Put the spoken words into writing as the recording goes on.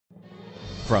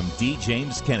from D.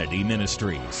 James Kennedy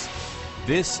Ministries.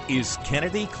 This is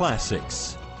Kennedy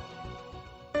Classics.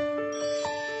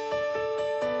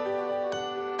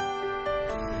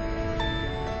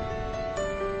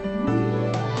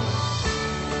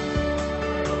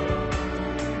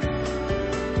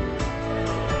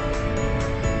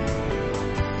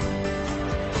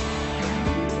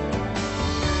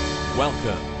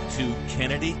 Welcome to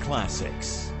Kennedy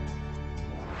Classics.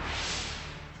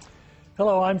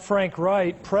 Hello, I'm Frank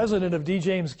Wright, president of D.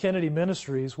 James Kennedy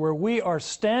Ministries, where we are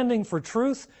standing for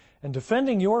truth and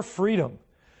defending your freedom.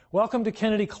 Welcome to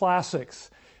Kennedy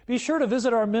Classics. Be sure to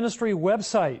visit our ministry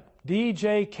website,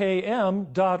 djkm.org,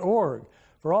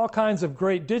 for all kinds of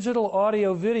great digital,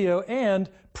 audio, video, and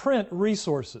print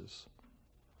resources.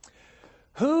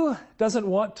 Who doesn't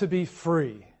want to be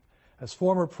free? As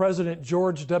former President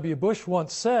George W. Bush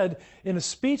once said in a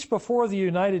speech before the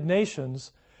United Nations,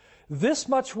 "This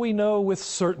much we know with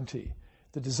certainty.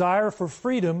 The desire for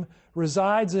freedom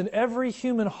resides in every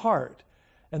human heart,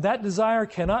 and that desire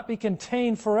cannot be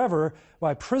contained forever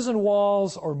by prison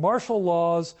walls or martial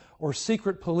laws or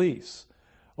secret police.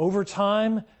 Over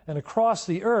time and across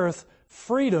the earth,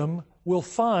 freedom will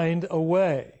find a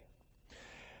way."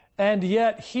 And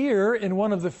yet here, in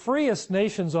one of the freest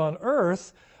nations on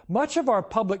earth, much of our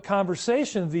public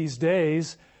conversation these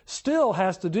days still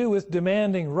has to do with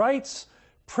demanding rights,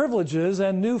 privileges,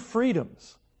 and new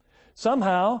freedoms.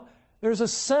 Somehow, there's a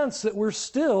sense that we're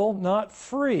still not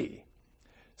free.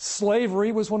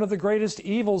 Slavery was one of the greatest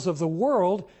evils of the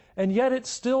world, and yet it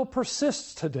still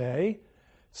persists today.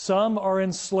 Some are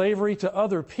in slavery to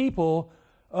other people,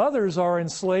 others are in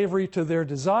slavery to their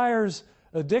desires,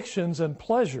 addictions, and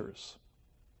pleasures.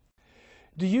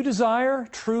 Do you desire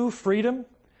true freedom?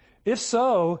 If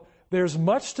so, there's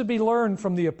much to be learned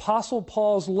from the Apostle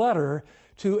Paul's letter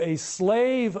to a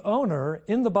slave owner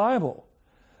in the Bible.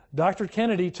 Dr.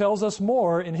 Kennedy tells us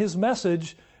more in his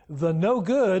message, "The No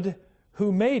Good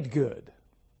Who Made Good."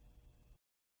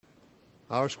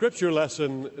 Our scripture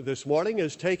lesson this morning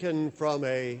is taken from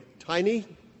a tiny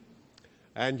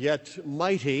and yet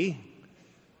mighty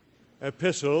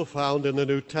epistle found in the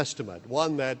New Testament,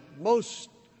 one that most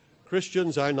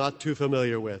Christians are not too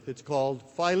familiar with. It's called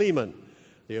Philemon,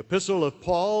 the epistle of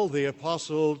Paul, the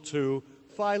apostle, to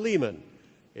Philemon.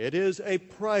 It is a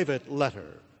private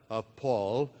letter of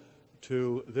Paul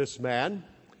to this man,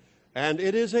 and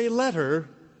it is a letter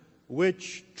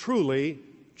which truly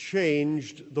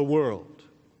changed the world.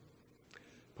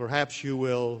 Perhaps you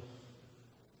will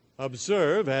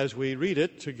observe as we read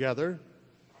it together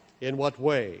in what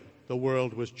way the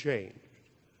world was changed.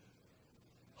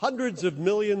 Hundreds of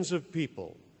millions of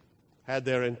people had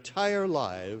their entire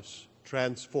lives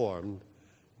transformed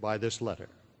by this letter.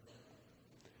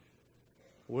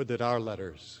 Would that our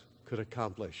letters could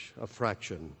accomplish a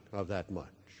fraction of that much.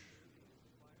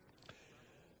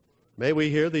 May we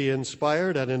hear the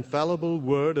inspired and infallible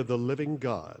word of the living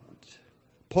God.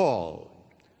 Paul,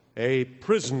 a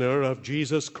prisoner of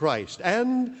Jesus Christ,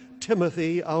 and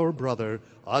Timothy, our brother,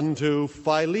 unto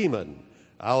Philemon,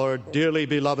 our dearly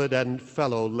beloved and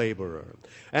fellow laborer,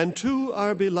 and to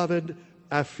our beloved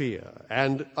Apphia,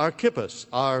 and Archippus,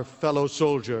 our fellow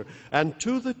soldier, and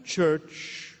to the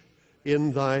church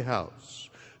in thy house.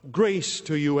 Grace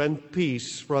to you and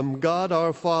peace from God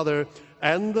our Father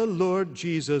and the Lord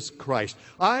Jesus Christ.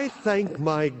 I thank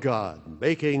my God,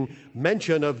 making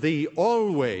mention of thee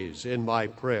always in my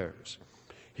prayers,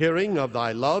 hearing of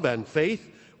thy love and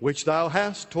faith, which thou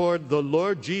hast toward the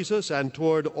Lord Jesus and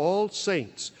toward all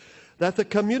saints, that the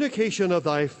communication of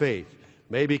thy faith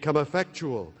may become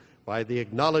effectual by the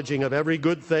acknowledging of every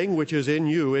good thing which is in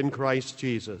you in Christ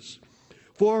Jesus.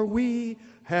 For we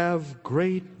have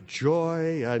great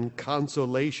joy and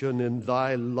consolation in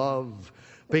thy love,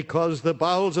 because the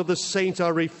bowels of the saints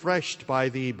are refreshed by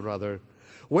thee, brother.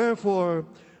 Wherefore,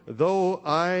 though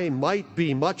I might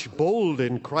be much bold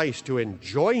in Christ to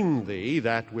enjoin thee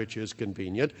that which is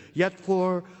convenient, yet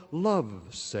for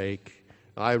love's sake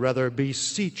I rather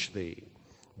beseech thee,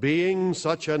 being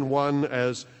such an one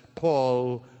as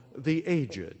Paul the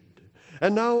aged,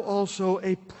 and now also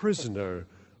a prisoner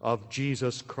of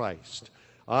Jesus Christ,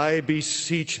 I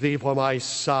beseech thee for my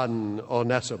son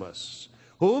Onesimus,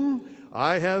 whom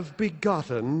I have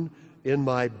begotten in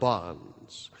my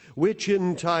bonds, which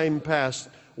in time past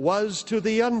was to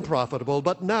thee unprofitable,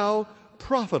 but now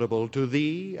profitable to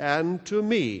thee and to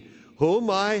me, whom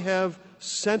I have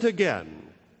sent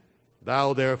again.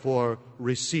 Thou therefore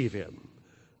receive him.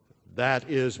 That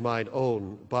is mine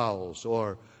own bowels,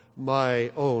 or my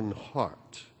own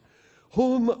heart,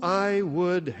 whom I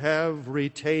would have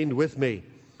retained with me,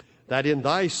 that in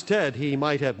thy stead he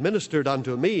might have ministered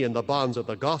unto me in the bonds of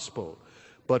the gospel.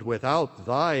 But without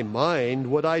thy mind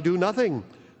would I do nothing,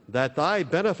 that thy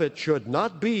benefit should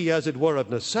not be as it were of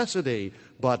necessity,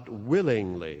 but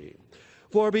willingly.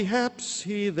 For perhaps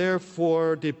he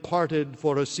therefore departed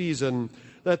for a season,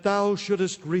 that thou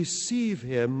shouldest receive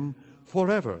him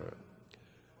forever.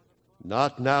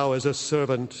 Not now as a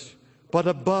servant, but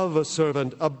above a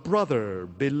servant, a brother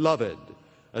beloved,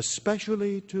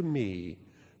 especially to me,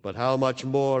 but how much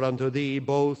more unto thee,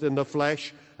 both in the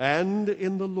flesh and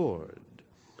in the Lord.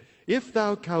 If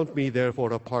thou count me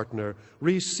therefore a partner,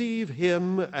 receive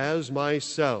him as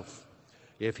myself.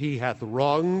 If he hath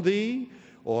wronged thee,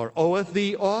 or oweth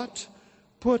thee aught,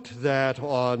 put that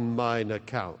on mine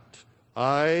account.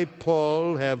 I,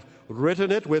 Paul, have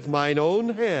written it with mine own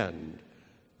hand.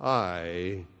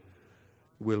 I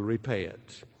will repay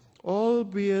it.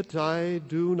 Albeit I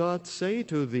do not say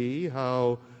to thee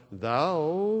how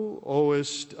thou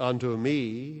owest unto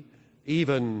me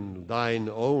even thine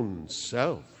own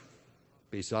self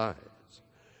besides.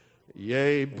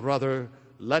 Yea, brother,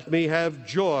 let me have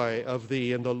joy of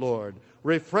thee in the Lord.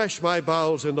 Refresh my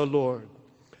bowels in the Lord.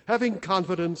 Having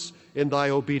confidence in thy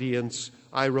obedience,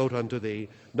 I wrote unto thee,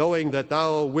 knowing that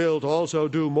thou wilt also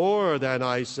do more than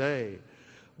I say.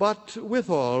 But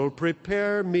withal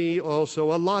prepare me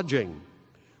also a lodging,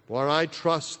 for I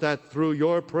trust that through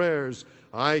your prayers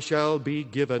I shall be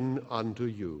given unto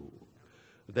you.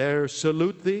 There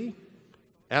salute thee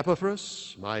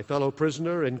Epaphras, my fellow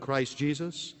prisoner in Christ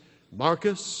Jesus,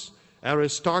 Marcus,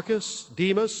 Aristarchus,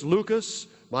 Demas, Lucas,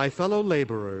 my fellow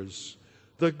laborers.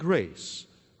 The grace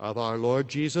of our Lord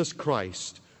Jesus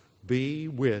Christ be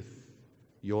with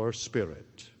your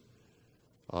spirit.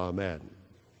 Amen.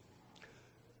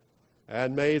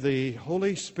 And may the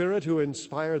Holy Spirit who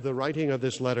inspired the writing of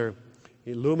this letter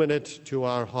illumine it to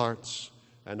our hearts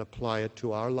and apply it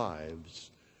to our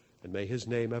lives. And may his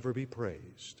name ever be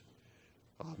praised.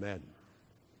 Amen.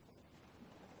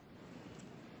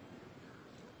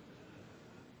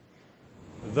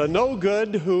 The no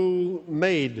good who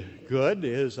made good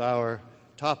is our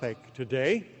topic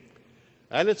today.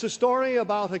 And it's a story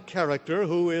about a character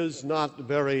who is not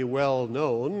very well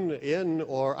known in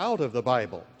or out of the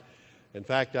Bible. In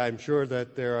fact, I'm sure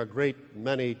that there are a great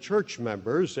many church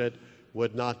members that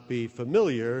would not be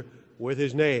familiar with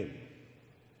his name.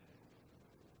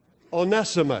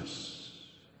 Onesimus.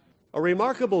 A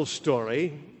remarkable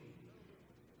story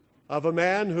of a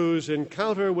man whose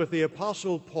encounter with the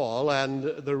Apostle Paul and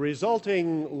the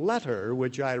resulting letter,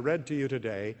 which I read to you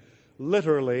today,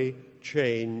 literally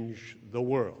changed the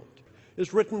world.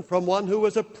 It's written from one who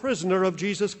was a prisoner of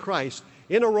Jesus Christ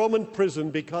in a Roman prison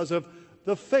because of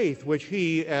the faith which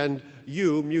he and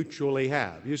you mutually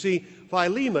have. You see,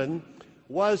 Philemon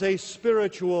was a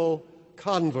spiritual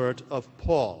convert of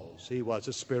Paul's. He was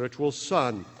a spiritual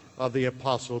son of the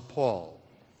Apostle Paul.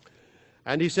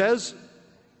 And he says,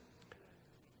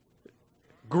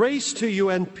 grace to you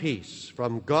and peace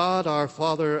from God our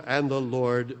Father and the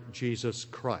Lord Jesus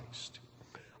Christ.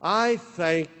 I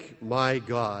thank my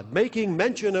God, making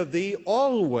mention of thee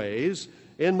always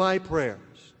in my prayers.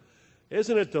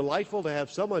 Isn't it delightful to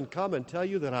have someone come and tell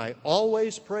you that I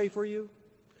always pray for you?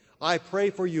 I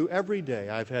pray for you every day.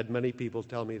 I've had many people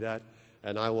tell me that,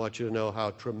 and I want you to know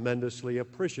how tremendously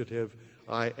appreciative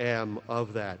I am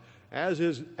of that, as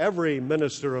is every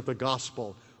minister of the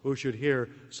gospel who should hear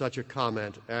such a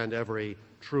comment, and every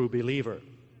true believer.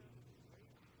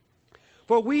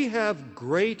 For we have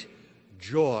great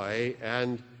joy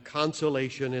and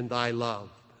consolation in thy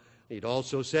love. He'd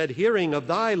also said, hearing of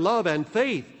thy love and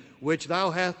faith, which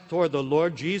thou hast toward the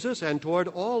Lord Jesus and toward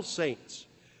all saints.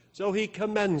 So he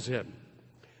commends him.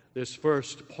 This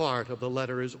first part of the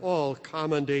letter is all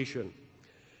commendation.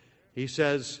 He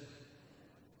says,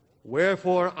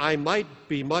 wherefore I might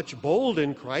be much bold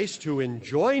in Christ to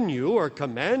enjoin you or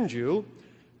command you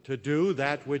to do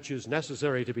that which is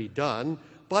necessary to be done,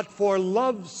 but for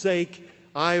love's sake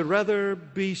I rather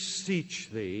beseech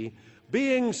thee,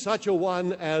 being such a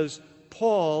one as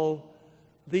Paul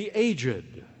the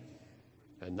aged,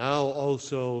 and now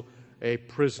also a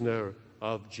prisoner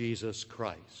of Jesus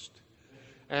Christ.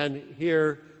 And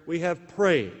here we have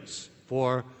praise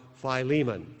for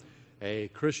Philemon, a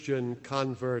Christian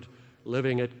convert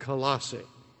living at Colossae.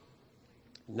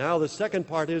 Now the second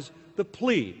part is the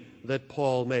plea that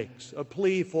Paul makes, a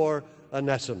plea for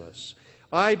Onesimus.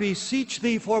 I beseech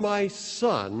thee for my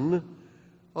son,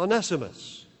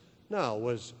 Onesimus. Now,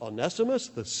 was Onesimus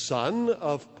the son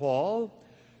of Paul?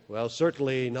 Well,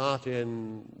 certainly not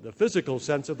in the physical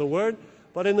sense of the word,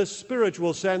 but in the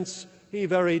spiritual sense, he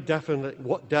very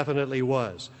definitely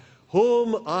was.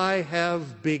 Whom I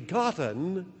have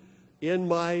begotten in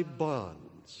my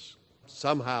bonds.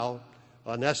 Somehow,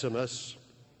 Onesimus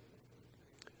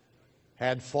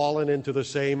had fallen into the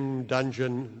same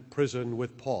dungeon prison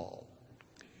with Paul.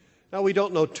 Now, we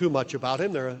don't know too much about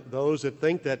him. There are those that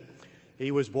think that he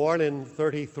was born in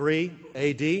 33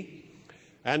 A.D.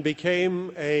 and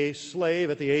became a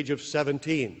slave at the age of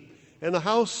 17 in the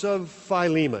house of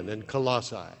Philemon in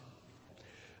Colossae.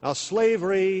 Now,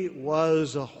 slavery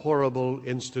was a horrible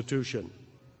institution.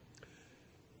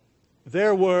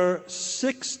 There were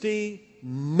 60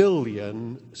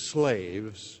 million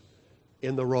slaves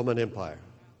in the Roman Empire.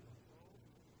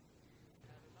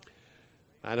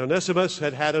 And Onesimus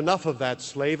had had enough of that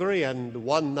slavery, and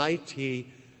one night he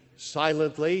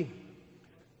silently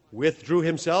withdrew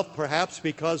himself, perhaps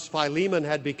because Philemon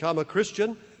had become a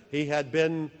Christian. He had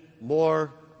been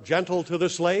more gentle to the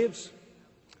slaves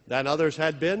than others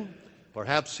had been.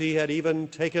 Perhaps he had even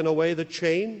taken away the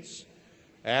chains.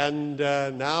 And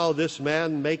now this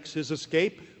man makes his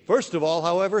escape. First of all,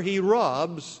 however, he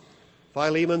robs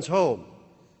Philemon's home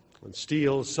and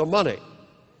steals some money.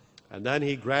 And then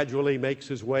he gradually makes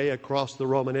his way across the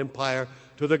Roman Empire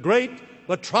to the great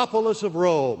metropolis of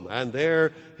Rome. And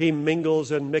there he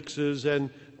mingles and mixes and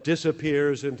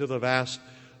disappears into the vast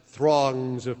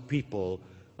throngs of people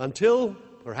until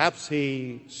perhaps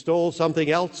he stole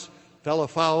something else, fell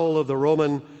afoul of the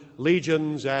Roman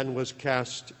legions, and was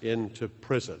cast into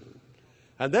prison.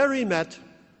 And there he met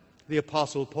the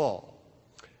Apostle Paul.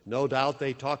 No doubt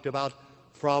they talked about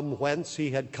from whence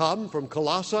he had come, from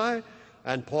Colossae,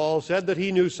 and Paul said that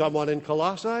he knew someone in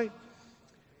Colossae,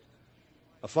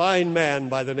 a fine man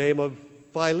by the name of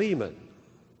Philemon.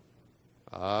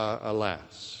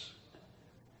 Alas,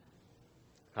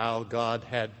 how God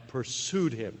had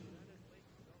pursued him.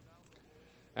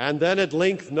 And then at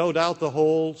length, no doubt, the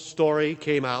whole story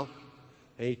came out.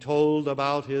 And he told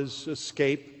about his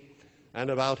escape and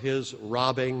about his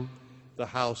robbing the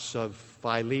house of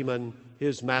Philemon,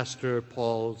 his master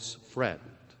Paul's friend.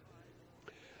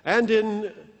 And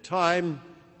in time,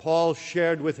 Paul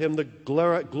shared with him the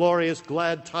glorious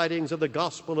glad tidings of the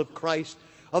gospel of Christ,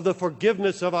 of the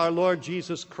forgiveness of our Lord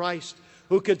Jesus Christ,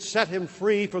 who could set him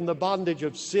free from the bondage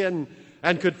of sin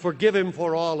and could forgive him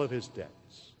for all of his debts.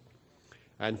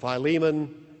 And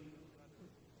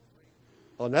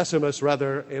Onesimus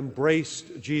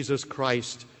embraced Jesus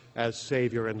Christ as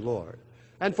Savior and Lord.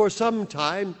 And for some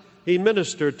time, he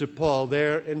ministered to Paul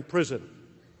there in prison.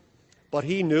 But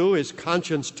he knew, his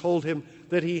conscience told him,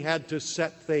 that he had to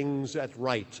set things at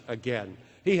right again.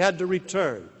 He had to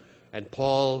return. And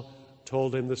Paul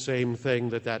told him the same thing,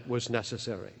 that was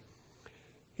necessary.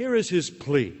 Here is his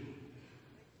plea.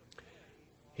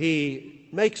 He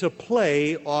makes a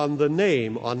play on the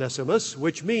name Onesimus,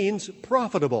 which means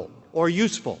profitable or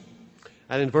useful.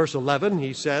 And in verse 11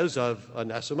 he says of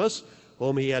Onesimus,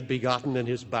 whom he had begotten in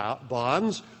his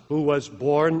bonds, who was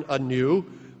born anew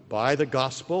by the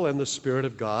gospel and the Spirit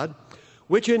of God,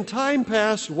 which in time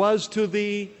past was to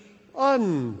thee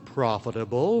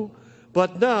unprofitable,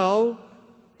 but now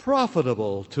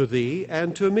profitable to thee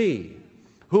and to me,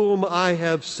 whom I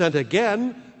have sent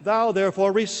again, thou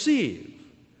therefore receive,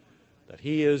 that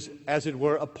he is, as it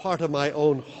were, a part of my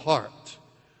own heart,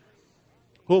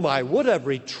 whom I would have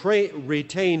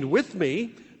retained with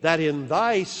me, that in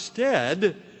thy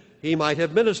stead he might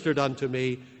have ministered unto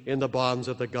me in the bonds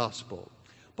of the gospel.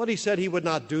 But he said he would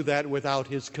not do that without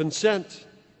his consent,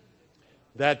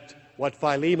 that what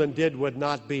Philemon did would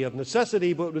not be of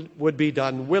necessity, but would be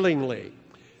done willingly,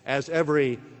 as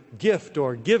every gift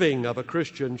or giving of a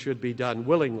Christian should be done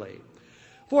willingly.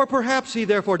 For perhaps he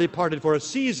therefore departed for a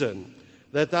season,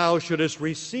 that thou shouldest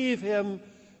receive him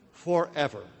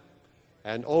forever.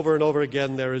 And over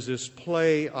again there is this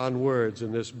play on words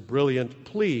and this brilliant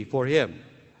plea for him.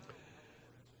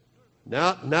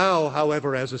 Now,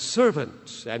 however, as a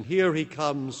servant, and here he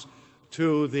comes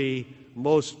to the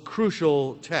most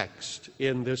crucial text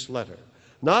in this letter.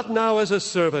 Not now as a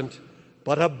servant,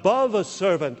 but above a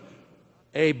servant,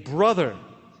 a brother,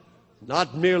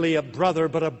 not merely a brother,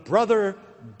 but a brother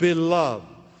beloved,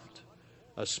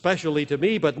 especially to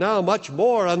me, but now much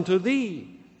more unto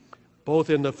thee, both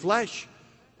in the flesh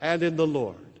and in the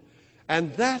Lord.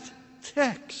 And that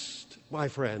text, my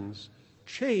friends,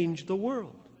 changed the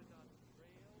world.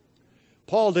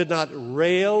 Paul did not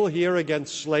rail here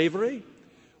against slavery.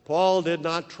 Paul did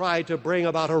not try to bring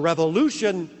about a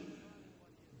revolution.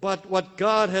 But what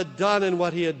God had done and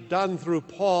what he had done through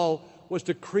Paul was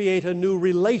to create a new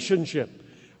relationship,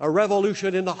 a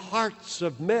revolution in the hearts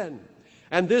of men.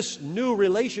 And this new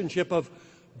relationship of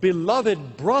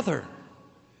beloved brother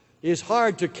is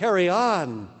hard to carry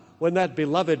on when that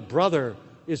beloved brother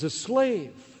is a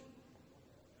slave.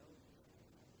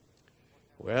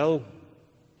 Well,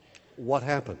 what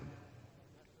happened?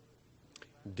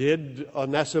 Did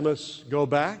Onesimus go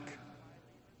back?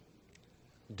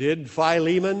 Did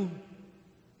Philemon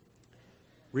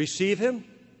receive him?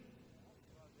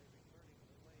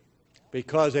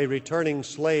 Because a returning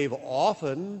slave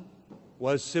often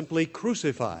was simply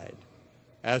crucified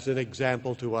as an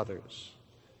example to others.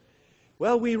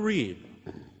 Well, we read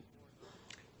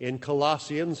in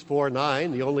Colossians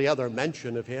 4:9, the only other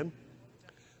mention of him,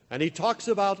 and he talks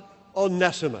about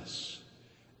Onesimus,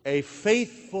 a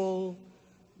faithful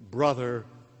brother,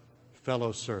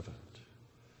 fellow servant.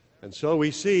 And so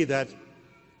we see that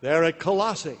there at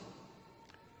Colossae,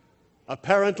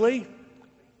 apparently,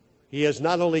 he has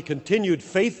not only continued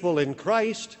faithful in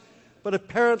Christ, but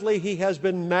apparently he has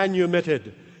been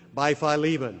manumitted by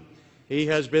Philemon. He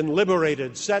has been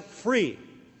liberated, set free,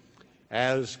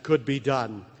 as could be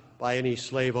done by any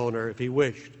slave owner if he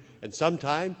wished. And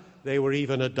sometime they were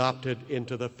even adopted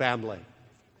into the family.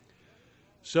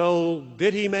 So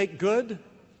did he make good?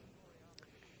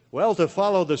 Well, to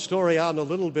follow the story on a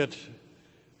little bit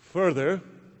further,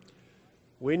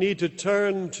 we need to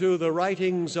turn to the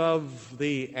writings of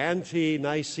the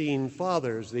ante-Nicene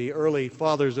fathers, the early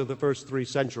fathers of the first 3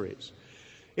 centuries.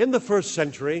 In the first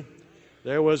century,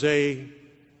 there was a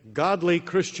godly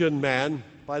Christian man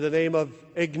by the name of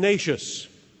Ignatius,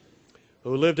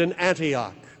 who lived in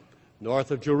Antioch, north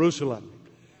of Jerusalem.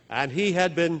 And he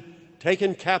had been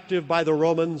taken captive by the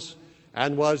Romans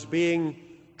and was being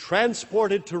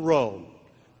transported to Rome,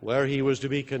 where he was to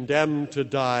be condemned to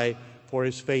die for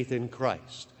his faith in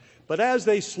Christ. But as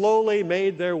they slowly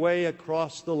made their way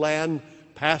across the land,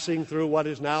 passing through what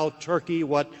is now Turkey,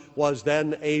 what was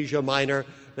then Asia Minor,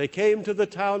 they came to the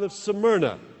town of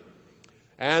Smyrna.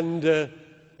 And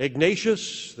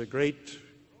Ignatius, the great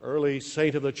early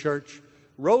saint of the church,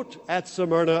 wrote at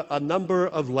Smyrna a number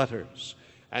of letters.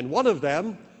 And one of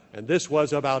them, and this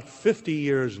was about 50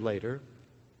 years later,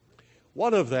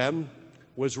 one of them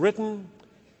was written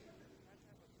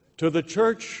to the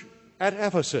church at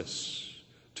Ephesus,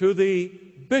 to the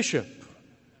bishop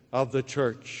of the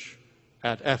church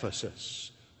at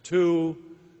Ephesus, to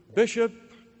Bishop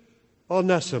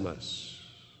Onesimus,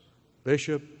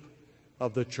 bishop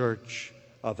of the church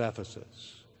of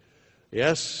Ephesus.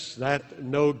 Yes, that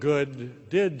no good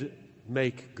did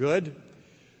make good,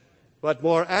 but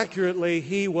more accurately,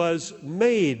 he was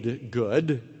made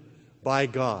good by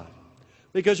God.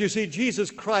 Because you see,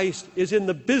 Jesus Christ is in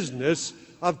the business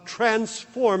of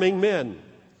transforming men.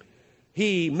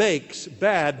 He makes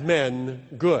bad men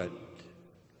good.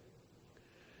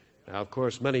 Now, of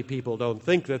course, many people don't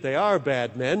think that they are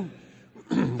bad men.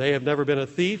 They have never been a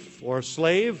thief or a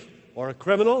slave or a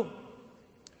criminal.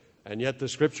 And yet the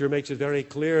Scripture makes it very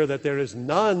clear that there is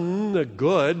none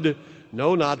good,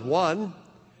 no, not one,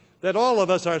 that all of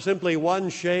us are simply one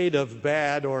shade of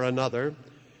bad or another.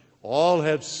 All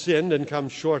have sinned and come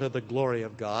short of the glory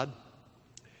of God.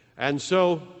 And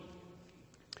so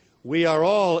we are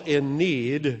all in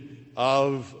need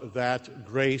of that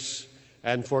grace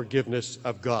and forgiveness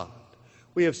of God.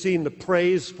 We have seen the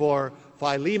praise for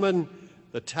Philemon,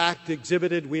 the tact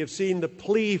exhibited. We have seen the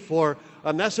plea for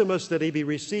Onesimus that he be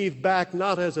received back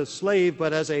not as a slave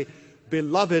but as a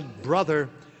beloved brother.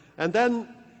 And then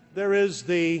there is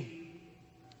the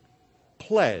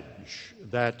pledge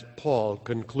that Paul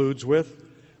concludes with,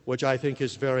 which I think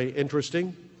is very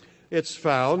interesting. It's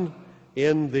found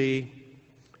in the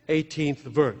 18th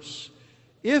verse.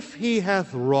 If he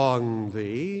hath wronged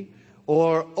thee,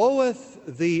 or oweth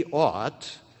thee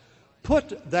aught,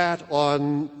 put that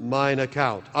on mine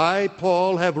account. I,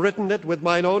 Paul, have written it with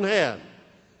mine own hand.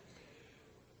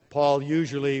 Paul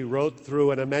usually wrote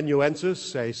through an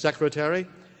amanuensis, a secretary,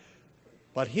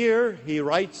 but here he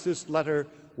writes this letter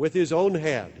with his own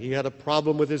hand. He had a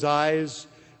problem with his eyes,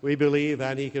 we believe,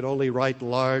 and he could only write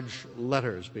large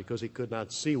letters because he could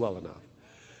not see well enough.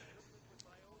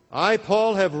 I,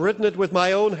 Paul, have written it with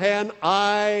my own hand.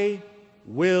 I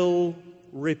will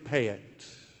repay it.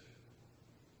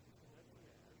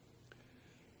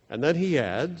 And then he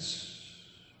adds,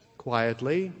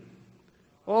 quietly,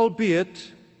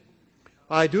 albeit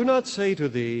I do not say to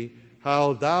thee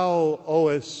how thou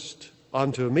owest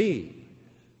unto me,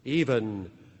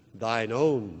 even thine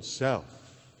own self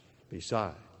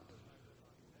beside.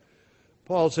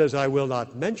 Paul says, I will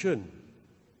not mention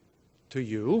to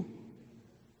you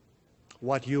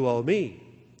what you owe me.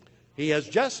 He has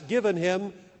just given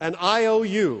him an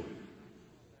IOU.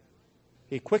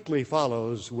 He quickly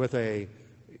follows with a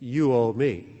you owe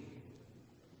me.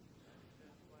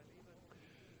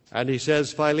 And he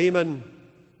says, Philemon,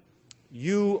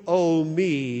 you owe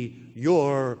me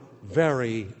your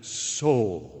very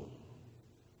soul.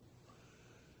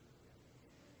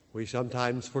 We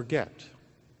sometimes forget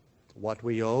what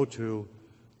we owe to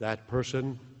that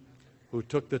person who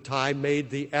took the time, made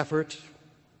the effort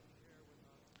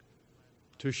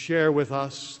to share with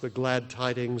us the glad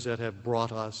tidings that have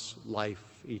brought us life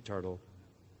eternal.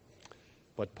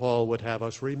 But Paul would have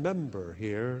us remember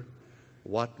here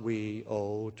what we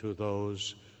owe to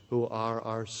those who are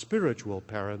our spiritual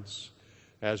parents,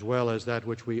 as well as that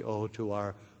which we owe to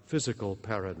our physical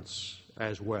parents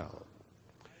as well.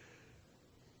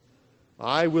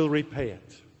 I will repay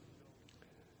it.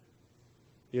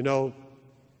 You know,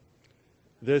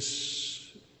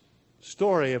 this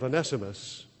story of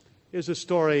Onesimus is a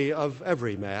story of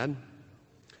every man.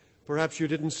 Perhaps you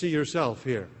didn't see yourself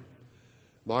here.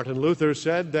 Martin Luther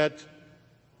said that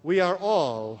we are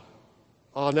all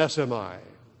Onesimi.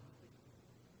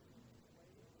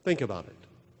 Think about it.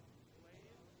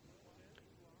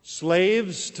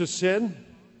 Slaves to sin,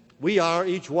 we are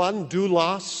each one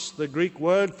doulos, the Greek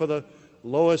word for the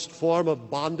lowest form of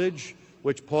bondage,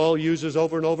 which Paul uses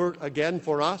over and over again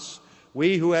for us.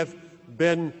 We who have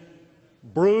been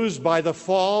bruised by the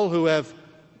fall, who have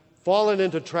fallen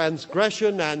into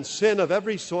transgression and sin of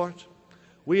every sort,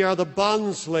 we are the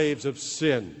bondslaves of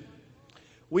sin.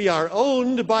 We are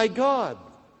owned by God.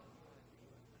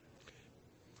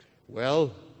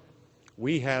 Well,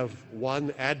 we have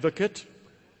one advocate,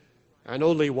 and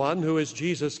only one, who is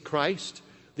Jesus Christ,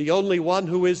 the only one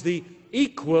who is the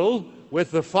equal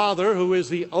with the Father, who is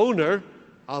the owner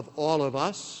of all of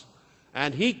us,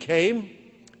 and he came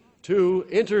to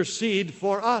intercede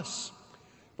for us.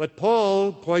 But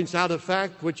Paul points out a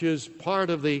fact which is part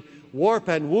of the warp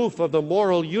and woof of the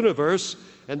moral universe,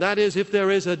 and that is, if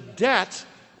there is a debt,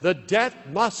 the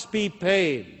debt must be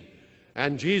paid.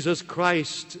 And Jesus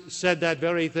Christ said that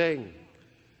very thing.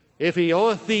 If he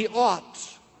oweth thee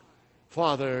aught,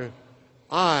 Father,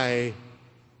 I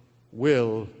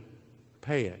will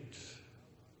pay it.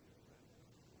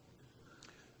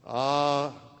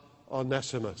 Ah,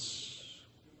 Onesimus,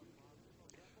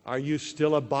 are you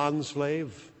still a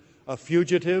bondslave, a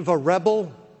fugitive, a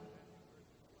rebel?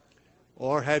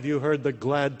 Or have you heard the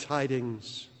glad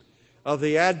tidings of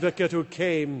the advocate who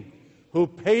came, who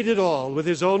paid it all with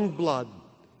his own blood,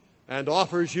 and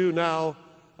offers you now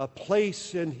a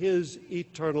place in his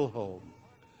eternal home?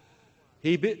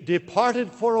 He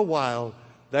departed for a while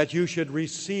that you should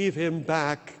receive him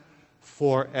back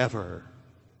forever.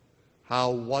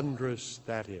 How wondrous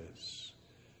that is.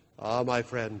 Ah, my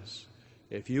friends,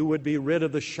 if you would be rid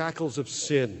of the shackles of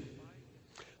sin,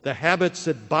 the habits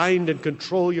that bind and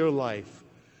control your life,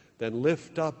 then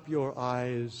lift up your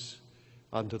eyes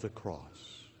unto the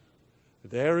cross.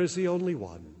 There is the only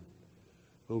one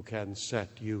who can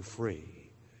set you free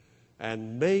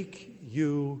and make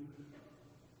you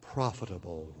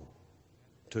profitable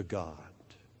to God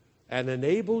and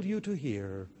enable you to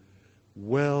hear,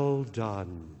 "Well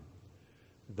done,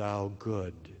 thou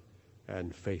good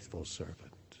and faithful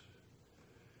servant."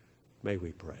 May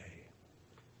we pray.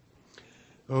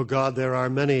 Oh God, there are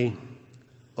many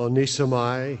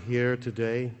Onesimi here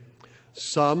today,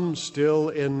 some still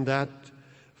in that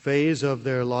phase of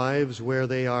their lives where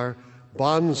they are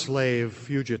bondslave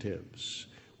fugitives,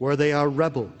 where they are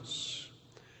rebels,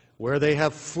 where they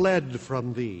have fled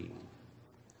from thee.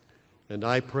 And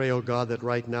I pray, O God, that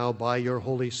right now by your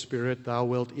Holy Spirit thou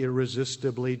wilt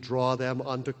irresistibly draw them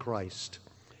unto Christ,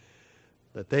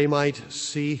 that they might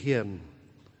see him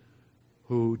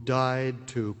who died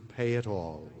to pay it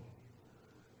all.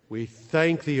 We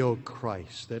thank thee, O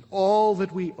Christ, that all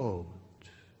that we owed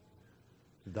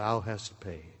thou hast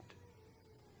paid.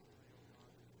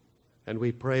 And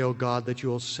we pray, O God, that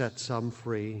you'll set some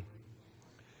free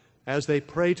as they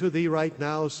pray to thee right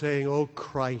now, saying, "O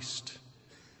Christ,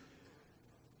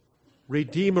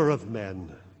 Redeemer of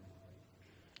men,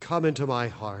 come into my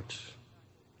heart.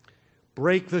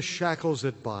 Break the shackles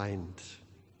that bind.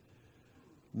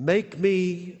 Make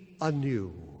me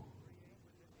anew.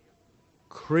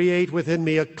 Create within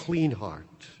me a clean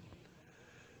heart.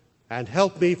 And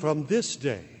help me from this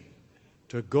day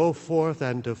to go forth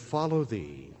and to follow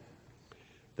thee,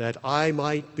 that I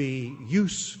might be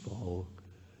useful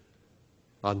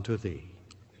unto thee.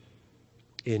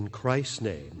 In Christ's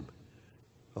name,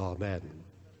 amen.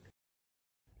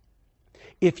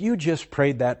 If you just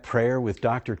prayed that prayer with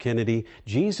Dr. Kennedy,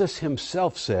 Jesus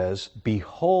himself says,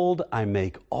 "Behold, I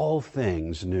make all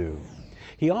things new."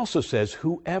 He also says,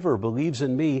 "Whoever believes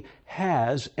in me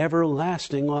has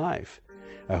everlasting life."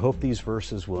 I hope these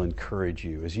verses will encourage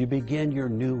you as you begin your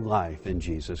new life in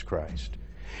Jesus Christ.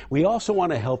 We also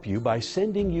want to help you by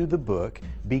sending you the book,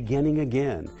 Beginning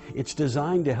Again. It's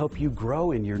designed to help you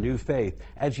grow in your new faith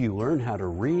as you learn how to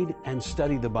read and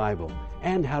study the Bible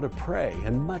and how to pray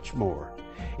and much more.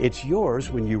 It's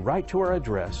yours when you write to our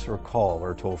address or call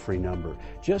our toll-free number.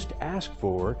 Just ask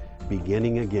for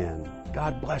Beginning Again.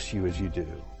 God bless you as you do.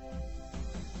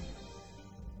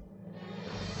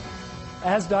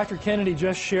 As Dr. Kennedy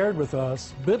just shared with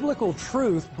us, biblical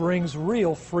truth brings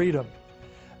real freedom.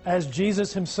 As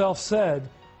Jesus himself said,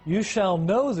 "You shall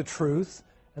know the truth,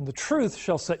 and the truth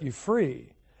shall set you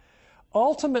free."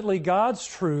 Ultimately, God's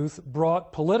truth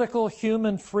brought political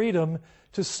human freedom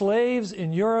to slaves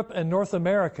in Europe and North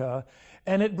America,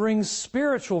 and it brings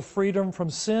spiritual freedom from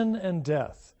sin and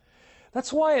death.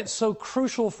 That's why it's so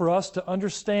crucial for us to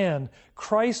understand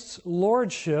Christ's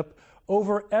lordship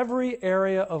over every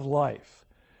area of life.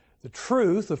 The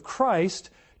truth of Christ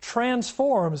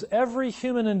transforms every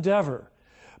human endeavor,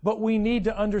 but we need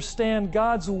to understand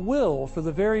God's will for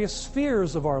the various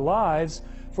spheres of our lives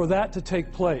for that to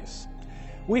take place.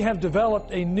 We have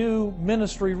developed a new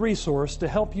ministry resource to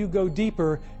help you go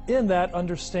deeper in that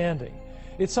understanding.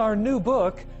 It's our new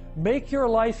book, Make Your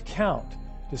Life Count.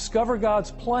 Discover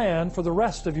God's plan for the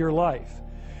rest of your life.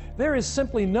 There is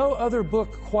simply no other book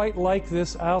quite like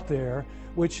this out there,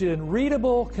 which in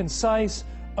readable, concise,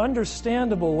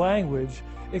 understandable language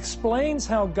explains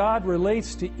how God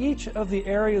relates to each of the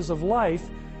areas of life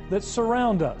that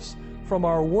surround us, from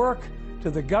our work to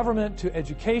the government to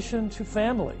education to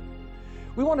family.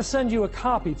 We want to send you a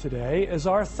copy today as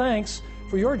our thanks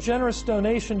for your generous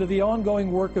donation to the ongoing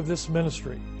work of this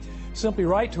ministry. Simply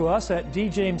write to us at D.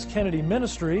 James Kennedy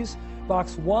Ministries,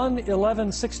 Box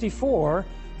 11164,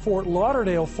 Fort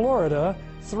Lauderdale, Florida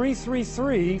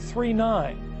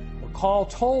 33339, or call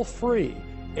toll-free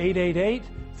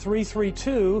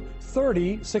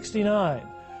 888-332-3069,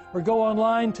 or go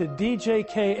online to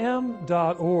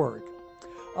djkm.org.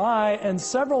 I and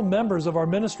several members of our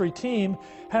ministry team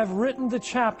have written the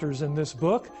chapters in this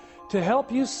book to help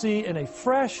you see in a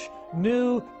fresh,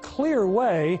 new, clear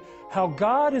way how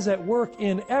God is at work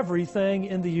in everything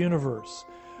in the universe.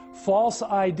 False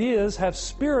ideas have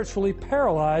spiritually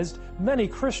paralyzed many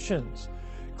Christians.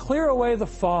 Clear away the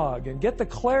fog and get the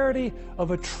clarity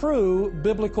of a true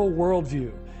biblical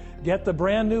worldview. Get the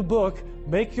brand new book,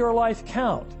 Make Your Life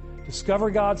Count.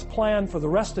 Discover God's plan for the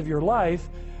rest of your life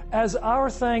as our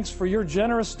thanks for your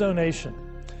generous donation.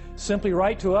 Simply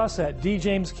write to us at D.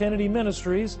 James Kennedy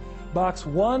Ministries, Box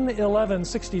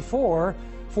 11164,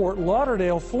 Fort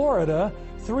Lauderdale, Florida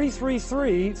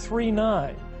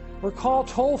 33339, or call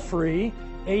toll-free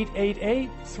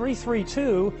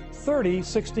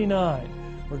 888-332-3069,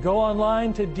 or go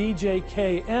online to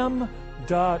djkm.org.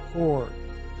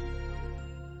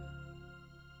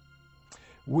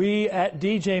 We at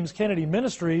D. James Kennedy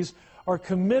Ministries are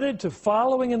committed to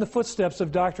following in the footsteps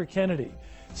of Dr. Kennedy,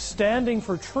 standing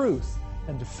for truth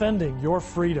and defending your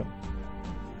freedom.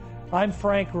 I'm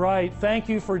Frank Wright. Thank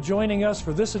you for joining us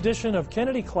for this edition of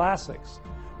Kennedy Classics.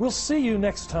 We'll see you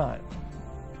next time.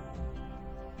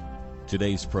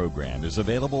 Today's program is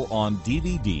available on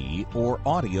DVD or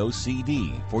audio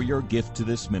CD for your gift to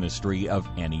this ministry of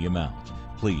any amount.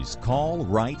 Please call,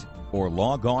 write, or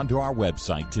log on to our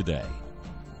website today.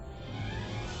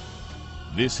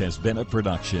 This has been a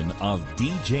production of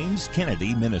D. James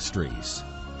Kennedy Ministries.